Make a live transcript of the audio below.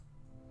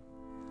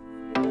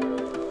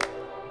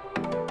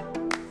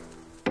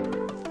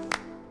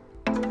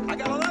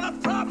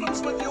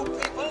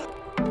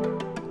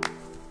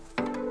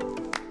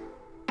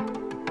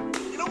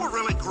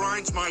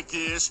grinds my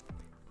gears.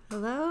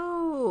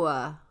 Hello.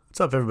 What's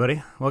up,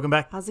 everybody? Welcome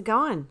back. How's it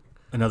going?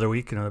 Another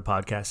week, another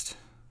podcast.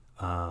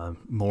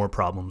 More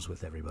problems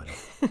with everybody.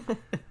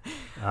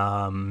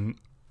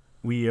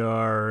 We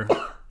are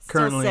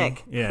currently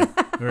sick. Yeah,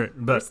 but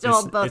We're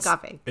still both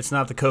coughing. It's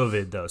not the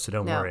COVID though, so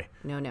don't worry.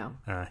 No.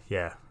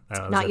 Yeah,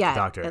 I was Not at yet, the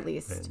doctor, at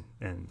least.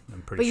 and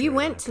I'm pretty. But sure you I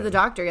went got to the COVID.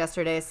 doctor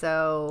yesterday,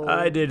 so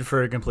I did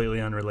for a completely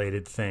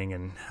unrelated thing,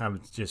 and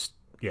I'm just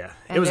and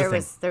it was there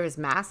a thing. there was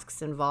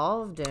masks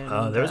involved,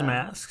 and There was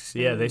masks.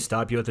 Yeah, they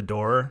stop you at the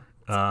door.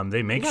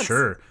 They make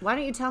sure. Why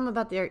don't you tell them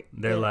about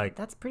They're like,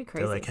 that's pretty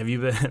crazy. They're like, have you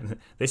been?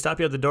 They stop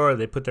you at the door.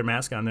 They put their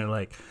mask on. They're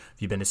like, have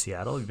you been to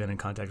Seattle? Have you been in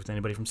contact with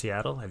anybody from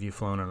Seattle? Have you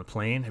flown on a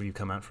plane? Have you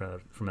come out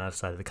from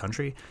outside of the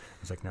country? I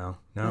was like, no.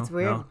 That's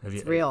weird. No.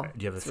 It's real. Do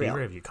you have a It's fever?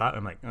 real. Have you caught?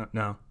 I'm like,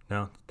 no.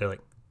 They're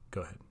like,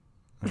 go ahead.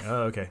 I'm like,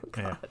 oh, okay.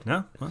 Yeah.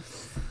 No, well,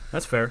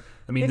 that's fair.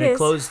 I mean, they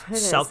closed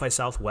South by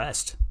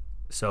Southwest,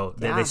 so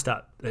they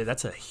stopped.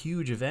 That's a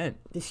huge event.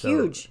 It's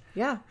huge.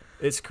 Yeah.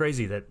 It's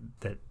crazy that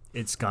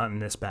it's gotten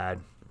this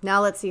bad.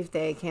 Now let's see if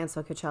they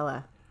cancel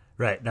Coachella.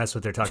 Right, that's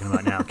what they're talking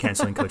about now,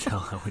 canceling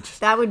Coachella, which is,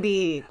 That would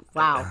be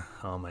wow.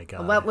 oh my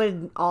god. What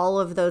would all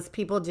of those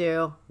people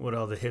do? What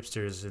all the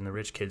hipsters and the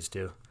rich kids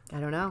do. I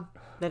don't know.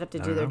 They'd have to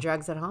do their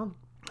drugs at home.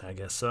 I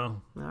guess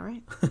so. All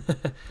right.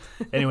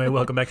 Anyway,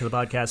 welcome back to the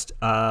podcast.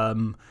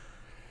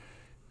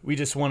 We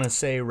just want to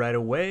say right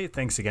away,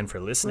 thanks again for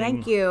listening.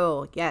 Thank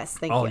you. Yes,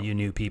 thank All you. you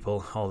new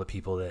people, all the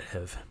people that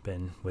have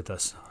been with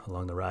us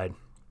along the ride.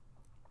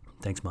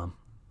 Thanks, Mom.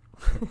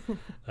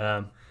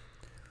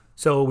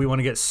 So we want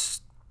to get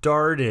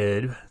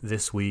started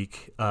this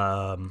week.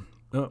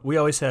 We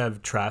always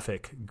have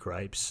traffic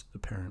gripes,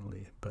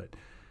 apparently, but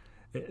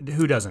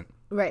who doesn't?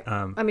 Right.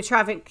 I mean,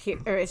 traffic here,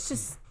 it's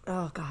just,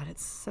 oh, God,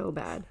 it's so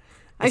bad.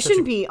 I It's shouldn't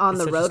such a- be on it's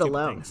the such a road stupid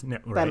alone thing. No,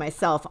 by right.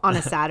 myself on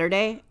a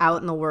Saturday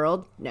out in the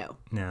world. No,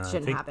 No, I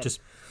shouldn't think happen. just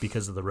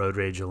because of the road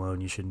rage alone,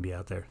 you shouldn't be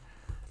out there.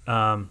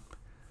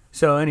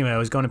 So anyway, I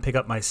was going to pick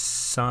up my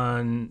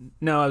son.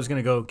 No, I was going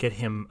to go get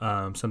him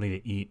something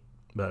to eat.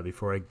 But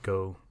before I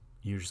go,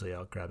 usually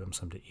I'll grab him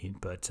something to eat.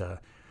 But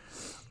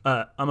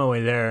on my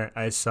way there,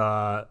 I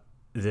saw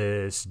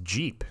this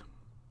Jeep.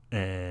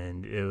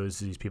 And it was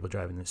these people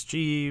driving this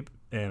Jeep.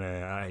 And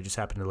I just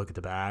happened to look at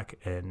the back.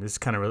 And this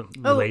kind of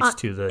relates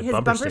to the his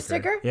bumper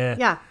sticker? Yeah.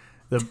 Yeah.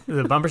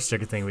 The bumper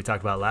sticker thing we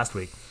talked about last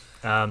week.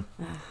 And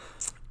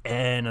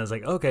I was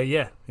like, okay,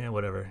 yeah,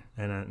 whatever.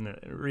 And I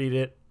read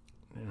it.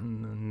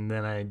 And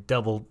then I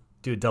do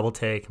a double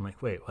take. I'm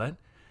like, wait, what?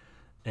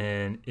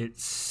 And it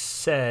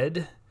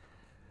said,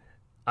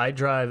 I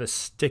drive a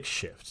stick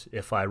shift.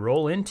 If I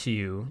roll into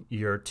you,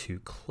 you're too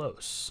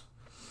close.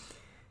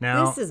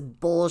 Now, This is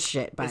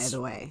bullshit, by the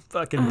way.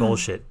 fucking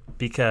bullshit.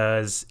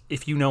 Because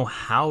if you know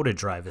how to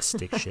drive a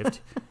stick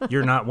shift,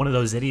 you're not one of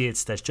those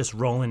idiots that's just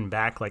rolling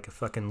back like a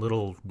fucking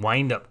little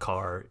wind-up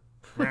car.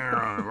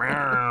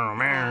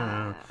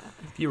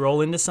 If you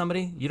roll into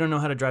somebody, you don't know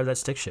how to drive that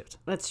stick shift.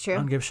 That's I true.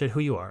 don't give a shit who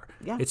you are.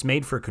 Yeah. It's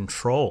made for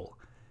control.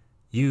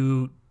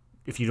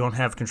 If you don't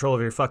have control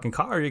of your fucking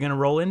car, you're going to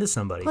roll into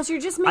somebody. Plus, you're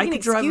just I making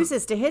could drive-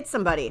 excuses to hit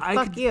somebody.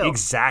 Fuck you.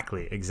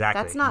 Exactly.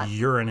 That's not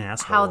You're an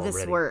asshole how this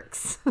already.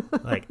 works.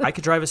 Like, I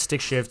could drive a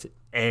stick shift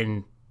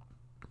and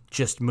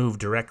just move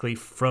directly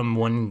from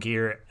one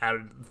gear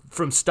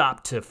from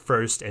stop to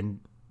first and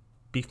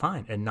be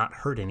fine and not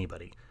hurt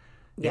anybody.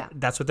 Yeah.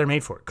 That's what they're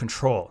made for.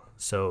 Control.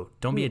 So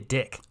don't be a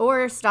dick.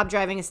 Or stop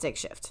driving a stick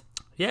shift.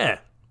 Yeah.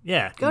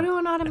 Go to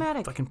an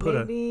automatic. fucking put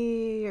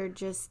Maybe you're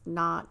just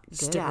not good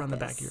sticker at on the this.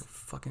 back of your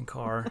fucking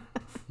car.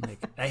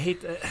 Like, I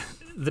hate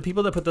the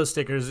people that put those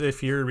stickers.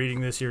 If you're reading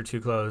this, you're too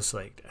close.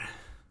 Like,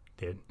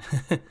 dude.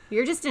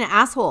 You're just an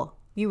asshole.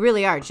 You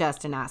really are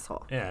just an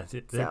asshole. Yeah,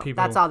 there So, are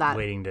people that's all that.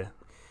 waiting to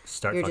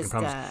start You're fucking just,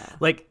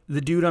 problems. Like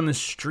the dude on the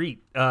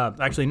street.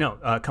 Coming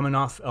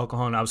off El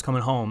Cajon, I was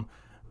coming home,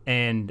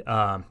 and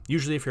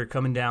usually if you're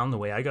coming down the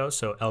way I go,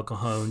 so El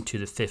Cajon to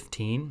the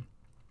 15,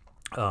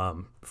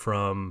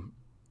 from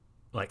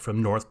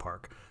North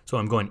Park. So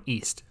I'm going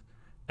east,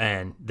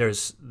 and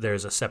there's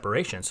a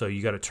separation. So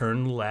you got to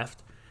turn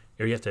left,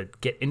 or you have to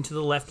get into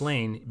the left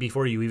lane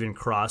before you even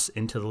cross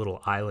into the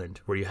little island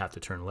where you have to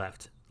turn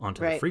left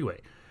onto the freeway.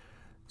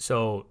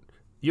 So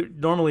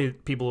normally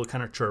people will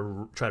kind of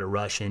try to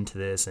rush into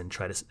this and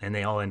and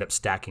they all end up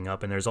stacking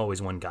up, and there's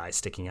always one guy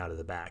sticking out of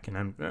the back,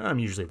 and I'm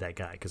usually that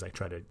guy because I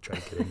try to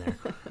get in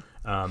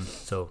there.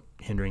 So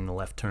hindering the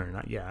left turn.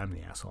 I'm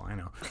the asshole. I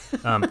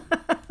know.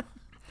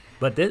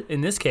 But in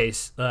this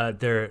case,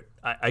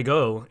 I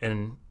go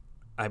and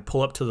I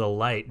pull up to the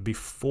light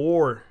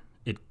before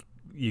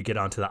you get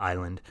onto the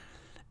island,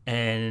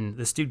 and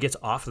this dude gets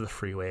off of the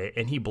freeway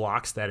and he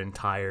blocks that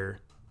entire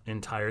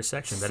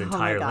section, that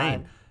entire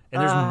lane.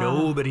 And there's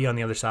nobody on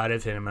the other side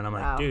of him, and I'm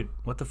like, dude,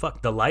 what the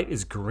fuck? The light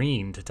is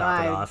green to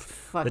top it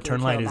off. The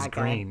turn light is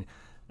green,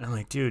 and I'm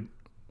like, dude,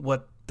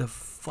 what the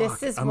fuck?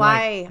 This is I'm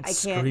why like, I can't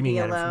screaming be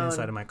at him from alone.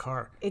 inside of my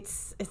car.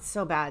 It's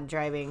so bad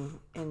driving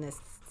in this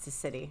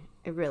city.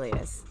 It really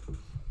is.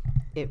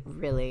 It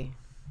really,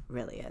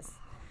 really is.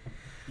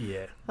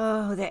 Yeah.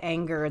 Oh, the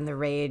anger and the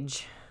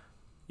rage.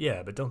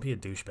 Yeah, but don't be a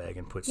douchebag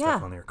and put Yeah.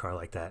 stuff on your car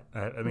like that.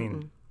 I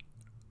mean,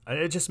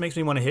 it just makes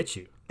me want to hit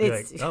you. Be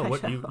like, It's- oh,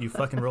 what you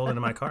fucking rolled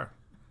into my car.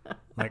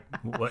 Like,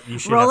 what you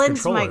should Roll have into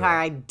control my over car,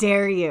 that. I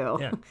dare you.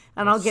 Yeah.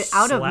 And I'll get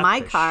out of Slap my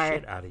the car,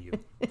 shit out of you.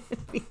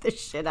 beat the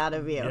shit out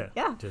of you.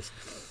 Yeah. Just.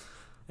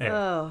 Anyway,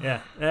 Oh.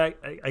 Yeah,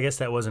 I guess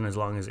that wasn't as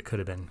long as it could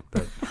have been,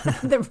 but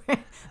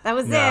That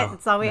was no, it.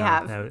 That's all we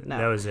have.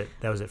 That was it.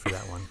 That was it for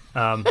that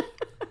one.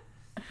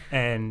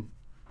 And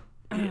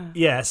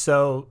yeah,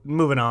 so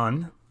moving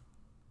on.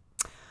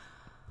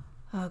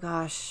 Oh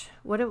gosh,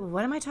 what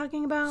am I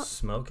talking about?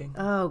 Smoking.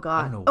 Oh I don't know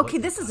god. what Okay,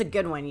 you're this is a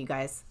good one, you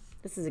guys.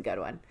 This is a good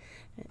one.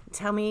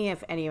 Tell me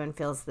if anyone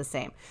feels the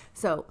same.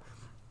 So,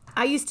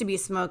 I used to be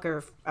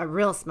a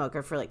real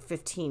smoker for like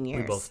 15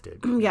 years. We both did.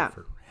 Yeah.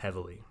 For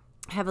heavily.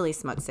 Heavily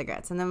smoked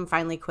cigarettes, and then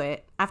finally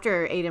quit.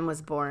 After Aiden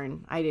was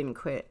born, I didn't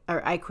quit,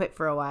 or I quit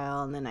for a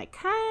while, and then I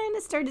kind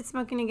of started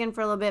smoking again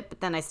for a little bit,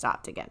 but then I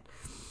stopped again.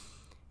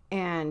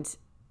 And,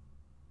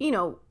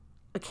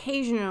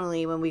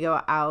 occasionally when we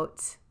go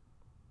out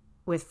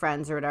with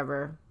friends or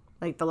whatever,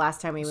 like the last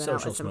time we went out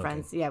Social with some smoking.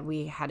 friends, yeah,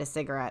 we had a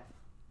cigarette.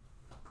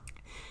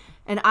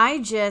 And I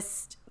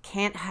just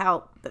can't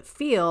help but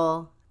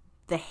feel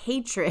the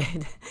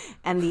hatred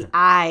and the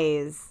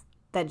eyes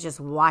that just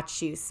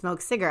watch you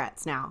smoke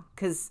cigarettes now,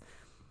 because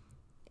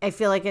I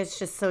feel like it's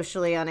just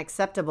socially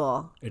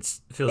unacceptable. It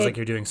feels like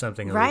you're doing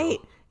something illegal. Right?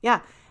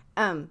 Yeah.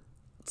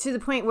 To the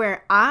point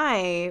where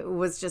I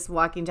was just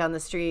walking down the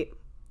street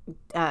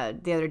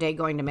the other day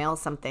going to mail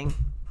something,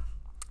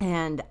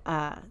 and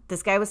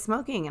this guy was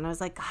smoking, and I was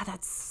like, God,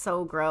 that's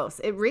so gross.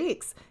 It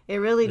reeks. It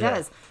really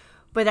does.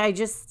 But I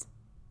just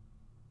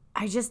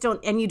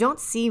don't, and you don't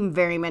see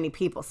very many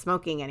people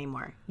smoking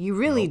anymore. You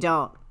really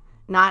don't.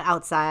 Not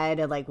outside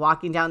or like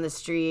walking down the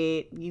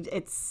street.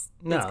 It's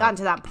gotten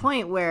to that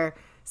point where,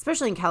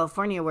 especially in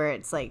California, where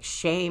it's like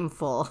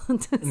shameful.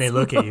 And they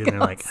look at you and they're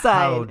like,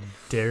 how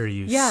dare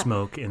you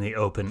smoke in the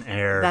open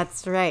air?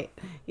 That's right.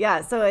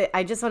 Yeah. So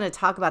I just want to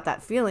talk about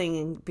that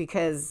feeling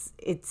because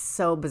it's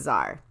so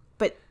bizarre.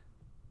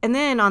 And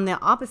then on the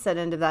opposite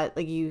end of that,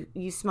 like you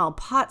smell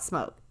pot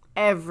smoke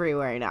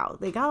everywhere now.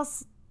 Like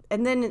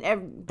and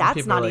then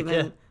that's not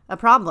even a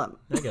problem.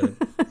 I get it.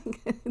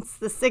 It's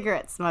the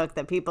cigarette smoke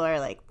that people are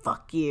like,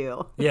 fuck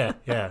you. Yeah.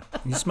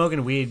 You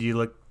smoking weed, you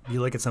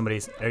look at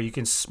somebody's, or you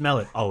can smell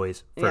it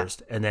always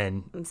first, and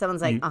then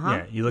Someone's like,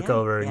 Yeah, you look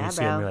over and you see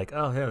them, bro. you're like,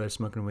 oh yeah, they're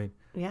smoking weed.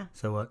 Yeah.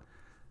 So what?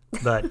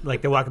 But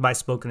like they're walking by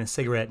smoking a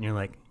cigarette, and you're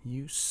like,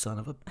 you son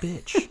of a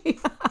bitch.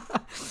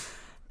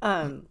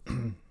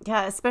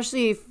 Yeah,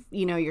 especially if,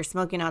 you're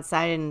smoking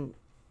outside and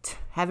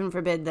heaven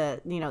forbid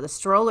the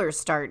strollers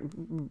start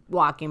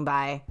walking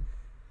by.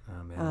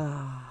 Oh man.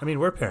 I mean,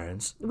 we're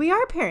parents. We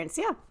are parents,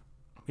 yeah.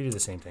 We do the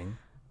same thing.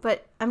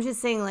 But I'm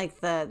just saying, like,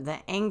 the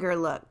anger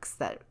looks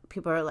that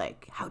people are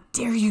like, how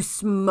dare you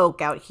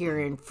smoke out here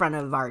in front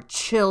of our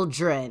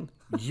children?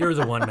 You're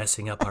the one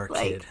messing up our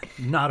kid,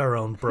 not our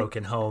own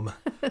broken home.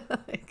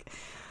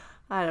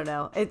 I don't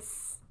know.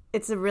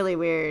 It's a really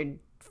weird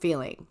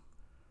feeling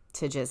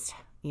to just,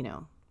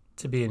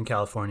 To be in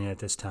California at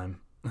this time.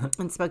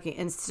 and smoking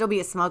and still be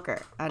a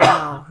smoker. I don't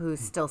know who's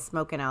still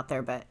smoking out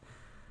there, but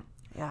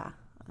yeah.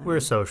 We're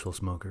social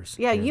smokers.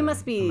 Yeah, you and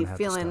must be I'm gonna have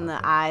to feeling the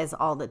stop it. eyes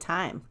all the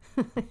time.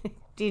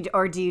 Do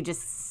you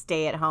just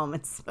stay at home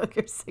and smoke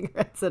your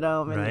cigarettes at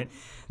home? And, Right?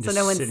 So Just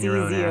no one sit sees in your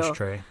own you.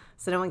 ashtray.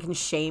 So no one can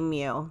shame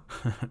you.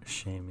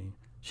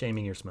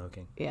 Shaming your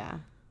smoking. Yeah.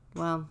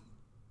 Well,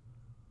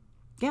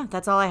 yeah,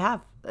 that's all I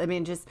have. I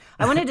mean,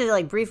 I wanted to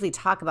like briefly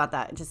talk about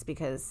that just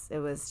because it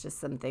was just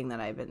something that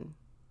I've been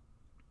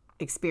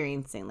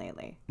experiencing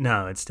lately.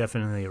 No, it's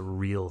definitely a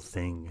real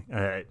thing.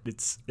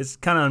 It's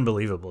kind of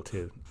unbelievable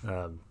too,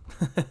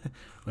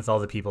 with all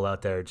the people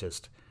out there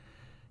just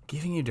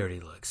giving you dirty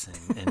looks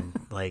and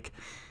like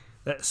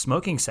that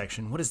smoking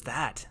section. What is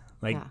that?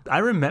 Like I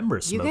remember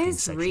smoking You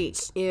guys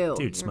sections. reek. Ew. Dude,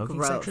 you're smoking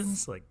gross.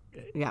 sections like.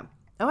 Yeah.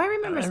 Oh, I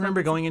remember. I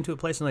remember going into a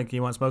place and like,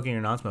 you want smoking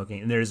or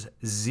non-smoking, and there's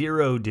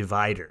zero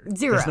divider.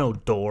 Zero. There's no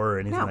door or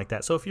anything No. like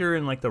that. So if you're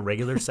in like the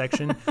regular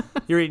section,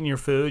 you're eating your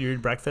food, you're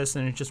eating breakfast,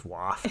 and it's just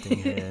wafting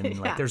in.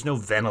 Like there's no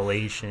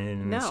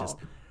ventilation. No. It's just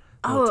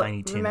little Oh,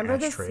 tiny tin remember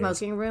the ashtrays.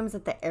 smoking rooms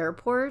at the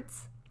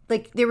airports?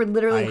 Like they were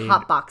literally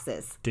hot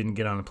boxes. Didn't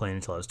get on a plane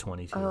until I was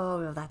 22.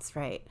 Oh, that's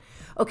right.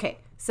 Okay,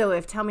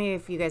 so tell me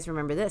if you guys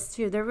remember this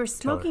too. There were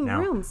smoking now.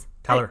 rooms.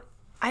 Tell her.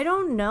 I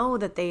don't know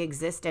that they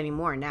exist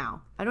anymore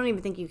now. I don't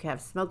even think you can have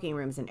smoking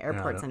rooms in No,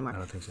 airports anymore. I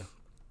don't think so.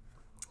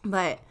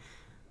 But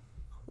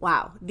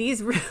wow,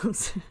 these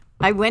rooms,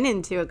 I went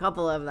into a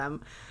couple of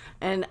them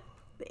and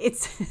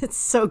it's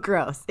so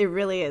gross. It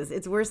really is.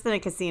 It's worse than a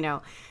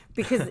casino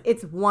because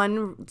it's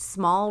one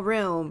small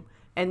room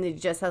and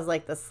it just has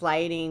like the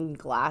sliding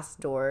glass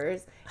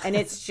doors and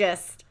it's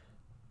just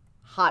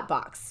hot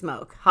box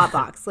smoke. Hot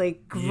box.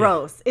 Like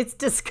gross. It's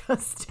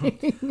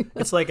disgusting.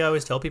 It's like I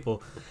always tell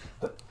people.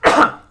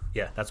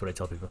 Yeah, that's what I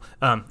tell people.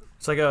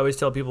 It's like I always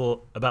tell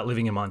people about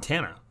living in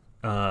Montana.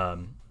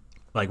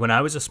 Like when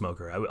I was a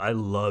smoker, I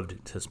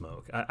loved to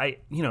smoke.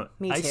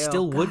 Me I too.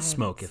 still would God,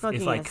 smoke if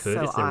smoking I is could,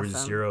 so if there was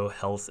awesome. zero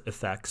health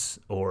effects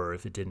or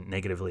if it didn't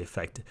negatively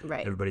affect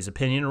Right. everybody's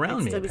opinion around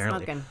I'd me, still be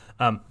apparently.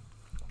 smoking.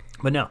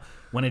 But no,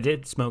 when I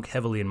did smoke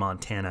heavily in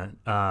Montana,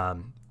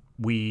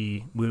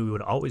 we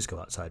would always go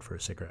outside for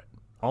a cigarette.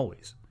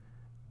 Always.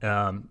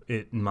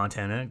 In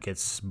Montana, it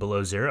gets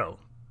below zero.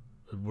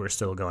 We're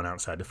still going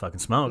outside to fucking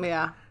smoke.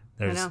 Yeah.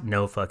 There's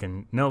no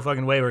fucking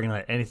way we're gonna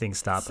let anything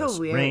stop So us.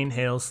 weird. Rain,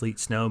 hail, sleet,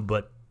 snow.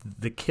 But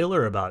the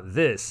killer about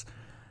this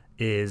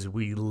is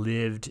we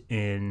lived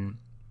in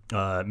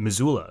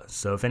Missoula.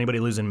 So if anybody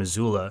lives in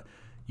Missoula,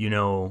 you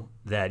know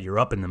that you're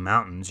up in the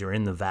mountains, you're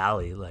in the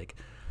valley, like.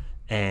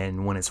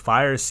 And when it's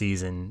fire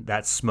season,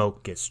 that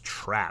smoke gets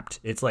trapped.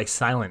 It's like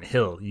Silent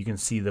Hill. You can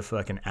see the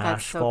fucking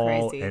ash so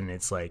fall, crazy. and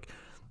it's like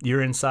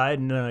you're inside,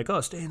 and they're like, "Oh,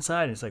 stay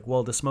inside." And it's like,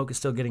 well, the smoke is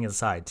still getting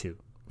inside too.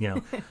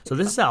 So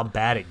this is how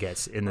bad it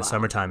gets in the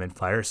summertime and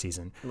fire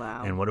season.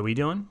 Wow. And what are we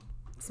doing?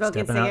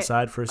 Smoking Stepping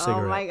outside for a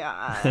cigarette. Oh my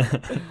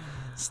God.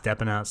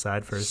 Stepping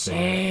outside for a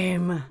cigarette.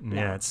 Shame.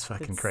 Yeah, it's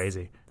fucking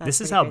crazy. that's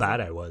This is pretty how crazy.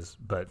 bad I was,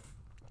 but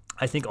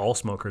I think all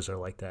smokers are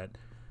like that.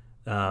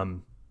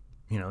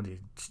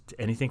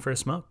 Anything for a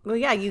smoke. Well,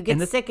 yeah, you get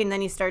sick and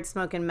then you start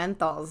smoking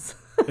menthols.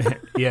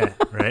 Yeah,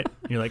 right?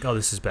 You're like, oh,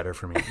 this is better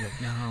for me. You're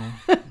like,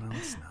 no,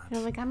 it's not. And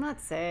I'm like, I'm not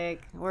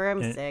sick, or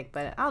I'm sick,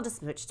 but I'll just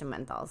switch to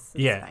menthols.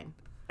 It's Yeah. fine.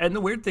 And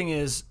the weird thing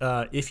is,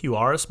 if you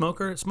are a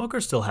smoker,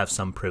 smokers still have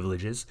some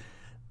privileges.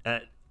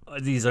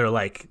 These are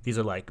like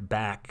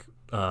back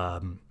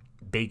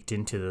baked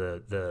into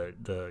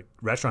the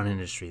restaurant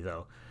industry,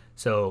 though.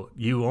 So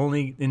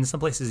in some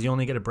places you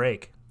only get a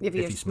break If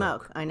you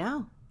smoke. I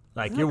know.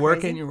 Like Isn't you're that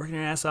working, crazy? you're working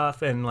your ass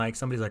off, and like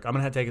somebody's like, I'm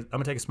gonna take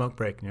a smoke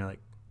break, and you're like,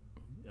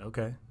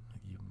 okay. Like,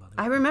 you mother-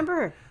 I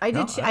remember. I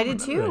did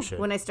remember too. that shit.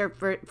 When I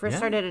first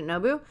started at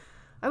Nobu,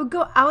 I would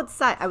go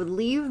outside. I would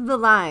leave the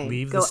line,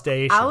 Leave go the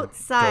station,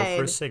 outside. go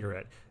for a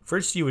cigarette.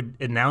 First, you would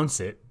announce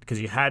it because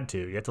you had to.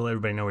 You have to let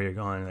everybody know where you're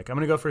going. Like, I'm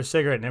gonna go for a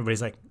cigarette, and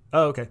everybody's like,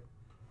 oh, okay.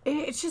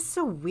 It's just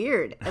so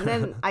weird. And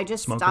then I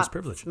just Smoker's stopped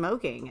privilege.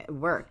 smoking at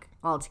work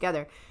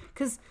altogether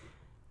because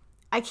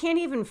I can't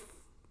even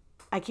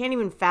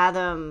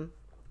fathom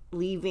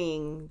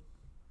leaving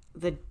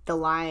the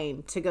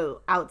line to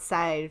go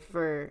outside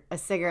for a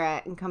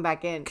cigarette and come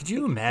back in. Could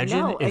you imagine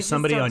No, I if just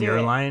somebody don't on do your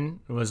it. line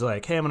was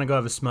like, hey, I'm gonna go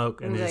have a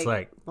smoke, and I'm it's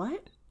like,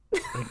 what?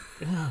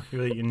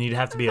 you need to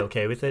have to be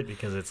okay with it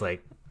because it's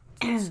like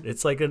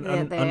an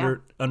Yeah,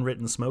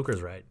 unwritten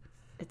smoker's right.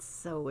 It's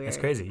so weird. It's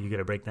crazy. You get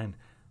a break then.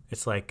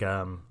 It's like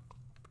I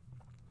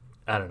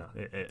don't know.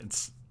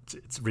 It's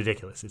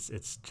ridiculous.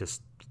 It's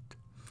just.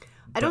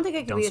 I don't think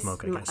I could be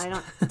smoke, I guess.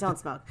 don't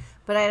smoke,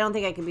 but I don't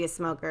think I could be a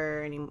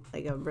smoker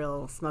like a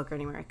real smoker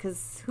anymore.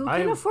 Because who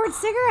can afford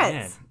cigarettes?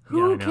 Man. Who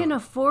Yeah, I know. can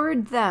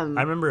afford them?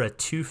 I remember a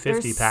 $2.50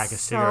 They're pack of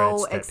so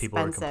cigarettes that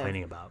people were expensive.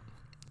 complaining about.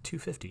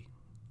 $2.50.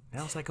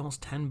 Now it's like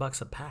almost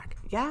 $10 a pack.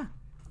 Yeah.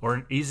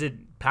 Or is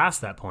it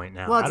past that point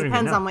now? Well, I it don't even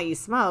depends know. on what you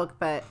smoke,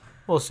 but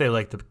We'll say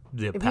like the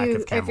pack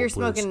of Campbell if you're Blues.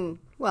 smoking,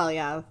 well,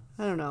 yeah,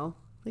 I don't know,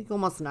 like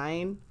almost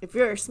 9. If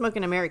you're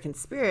smoking American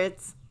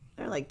Spirits,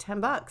 they're like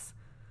 $10.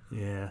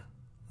 Yeah.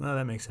 Well,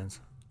 that makes sense.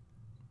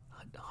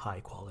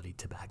 High quality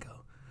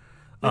tobacco.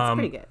 That's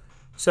pretty good.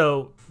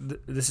 So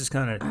this is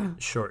kind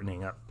of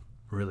shortening up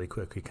really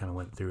quick. We kind of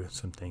went through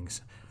some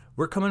things.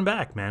 We're coming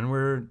back,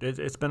 man.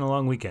 It's been a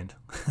long weekend.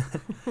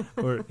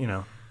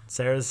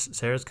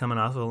 Sarah's coming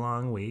off of a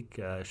long week.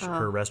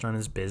 Her restaurant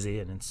is busy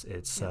and it's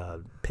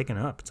picking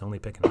up. It's only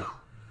picking up.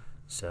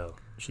 So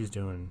she's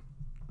doing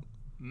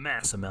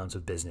mass amounts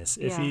of business.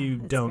 If Yeah, you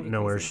it's don't pretty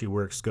know where crazy. she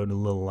works, go to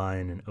Little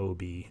Lion and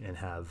OB and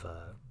have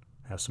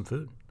some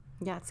food.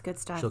 Yeah, it's good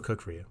stuff. She'll cook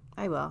for you.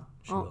 I will.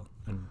 She will.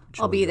 And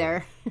I'll be enjoy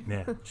there. it.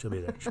 Yeah, she'll be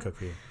there. She'll cook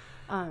for you.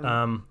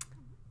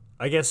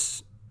 I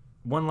guess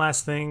one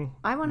last thing.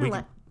 I want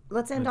to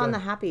let's end go on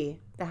ahead.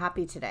 the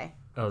happy today.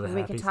 Oh, the And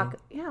we happy could talk.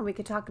 thing? Yeah, we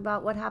could talk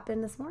about what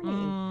happened this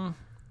morning.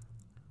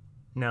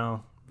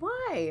 No.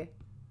 Why?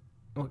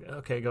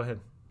 Okay, go ahead.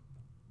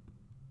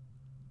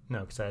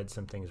 No, because I had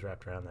some things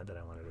wrapped around that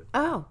I wanted to.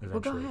 Oh, well,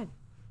 go Eventually. ahead.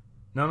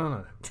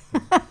 No.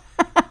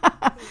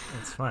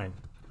 It's fine.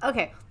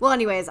 Okay. Well,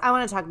 anyways, I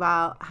want to talk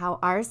about how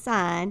our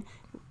son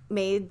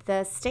made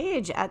the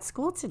stage at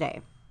school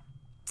today.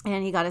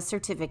 And he got a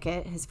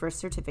certificate, his first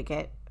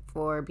certificate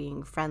for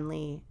being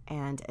friendly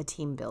and a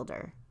team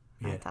builder.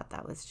 Yeah. I thought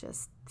that was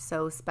just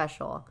so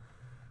special.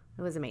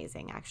 It was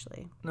amazing,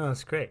 actually. No,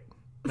 it's great.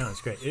 No,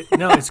 it's great.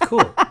 It's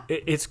cool.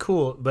 It's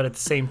cool, but at the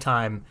same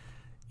time,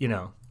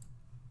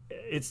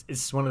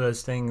 it's one of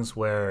those things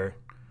where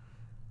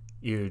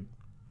you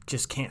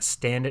just can't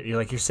stand it.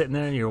 You're sitting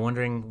there and you're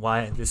wondering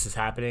why this is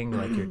happening.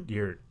 Like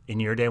you're in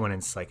your day when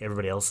it's like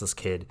everybody else's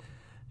kid.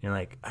 You're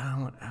like, I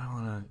don't want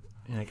to.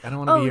 I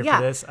don't want to be here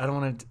for this. I don't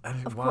want to.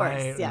 Of Why?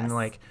 course, yes.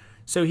 And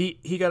so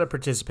he got a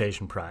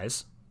participation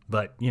prize.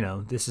 But,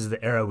 this is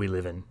the era we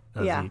live in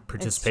of Yeah, the it's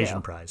participation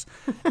true. prize.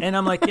 And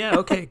I'm like, yeah,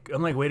 okay.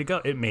 I'm like, way to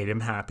go. It made him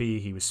happy.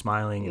 He was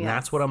smiling. And Yes.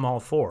 that's what I'm all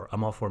for.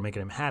 I'm all for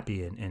making him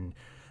happy and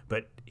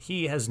but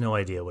he has no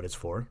idea what it's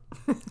for.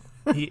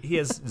 He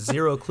has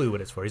zero clue what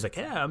it's for. He's like,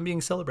 yeah, I'm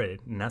being celebrated,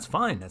 and that's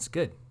fine. That's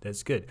good.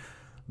 That's good.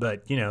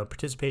 But,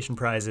 participation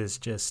prizes,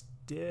 just,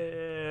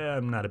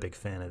 I'm not a big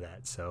fan of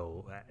that.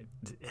 So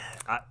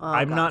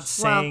I'm not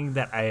saying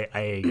that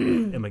I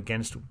am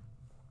against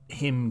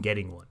him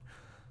getting one.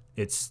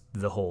 It's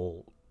the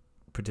whole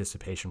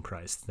participation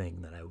prize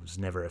thing that I was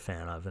never a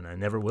fan of, and I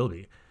never will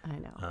be. I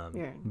know.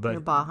 You're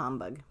bah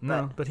humbug.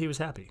 No, but he was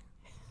happy.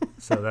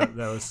 So that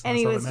was and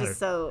he was just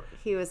so,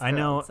 he was thrilled, I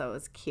know. So it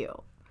was cute.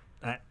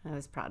 I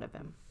was proud of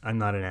him. I'm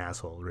not an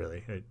asshole,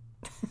 really.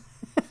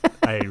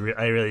 I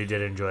really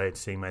did enjoy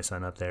seeing my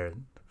son up there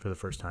for the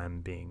first time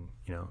being,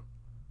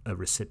 a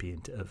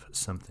recipient of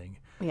something.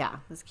 Yeah,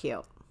 it was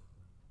cute.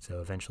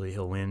 So eventually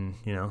he'll win,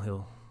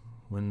 he'll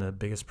win the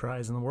biggest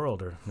prize in the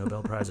world or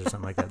Nobel Prize or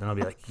something like that. Then I'll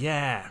be like,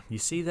 yeah, you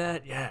see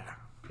that? Yeah.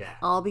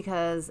 All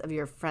because of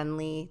your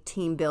friendly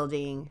team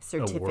building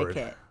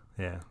certificate.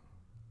 Yeah.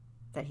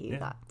 That he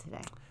got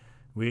today.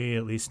 We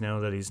at least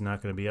know that he's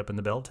not going to be up in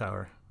the bell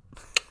tower.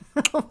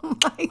 Oh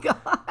my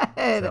God.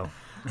 So.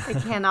 I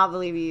cannot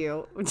believe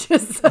you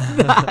just said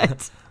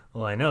that.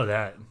 Well, I know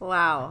that.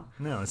 Wow.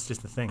 No, it's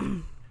just a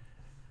thing.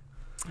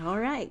 All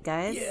right,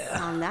 guys. Yeah.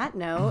 On that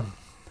note.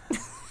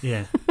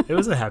 Yeah, it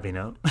was a happy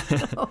note.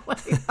 Oh my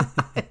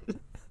God.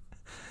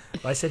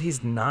 Well, I said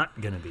he's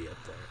not going to be up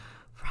there.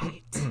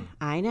 Right.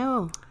 I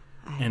know.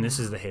 And this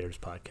is the Haters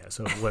Podcast.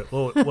 So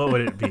what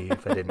would it be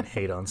if I didn't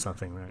hate on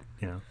something that,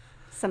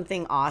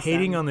 Something awesome.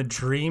 Hating on the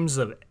dreams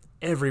of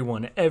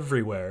everyone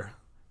everywhere.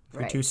 If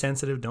you're Right. too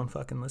sensitive, don't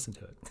fucking listen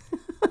to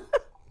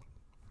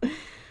it.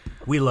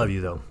 We love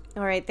you, though.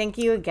 All right. Thank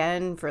you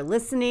again for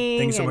listening.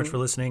 Thanks so much for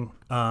listening.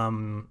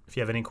 If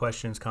you have any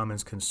questions,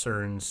 comments,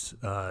 concerns,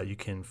 you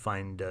can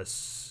find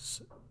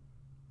us.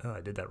 Oh,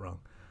 I did that wrong.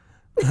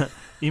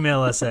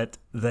 Email us at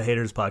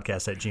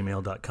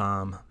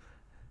thehaterspodcast@gmail.com.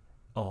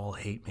 All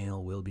hate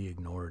mail will be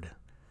ignored.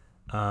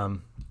 I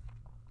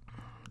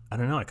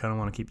don't know. I kind of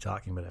want to keep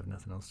talking, but I have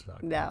nothing else to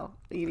talk about. No,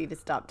 you need to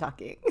stop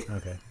talking.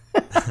 Okay.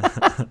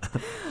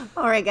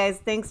 All right, guys.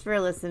 Thanks for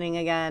listening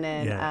again,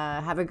 and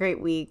have a great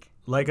week.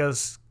 Like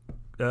us,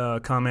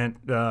 comment,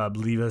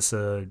 leave us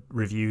a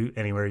review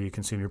anywhere you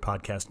consume your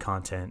podcast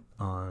content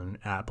on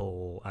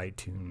Apple,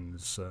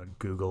 iTunes,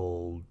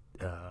 Google,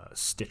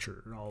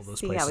 Stitcher, all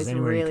those places. I was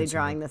anywhere really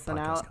drawing this one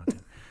out.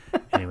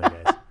 Anyway,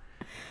 guys.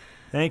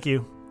 Thank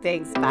you.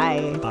 Thanks.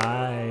 Bye.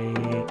 Bye.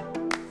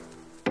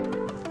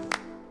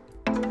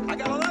 I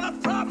got a lot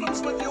of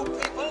problems with you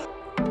people.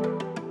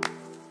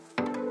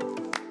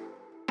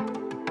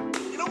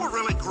 You know what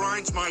really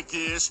grinds my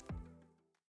gears?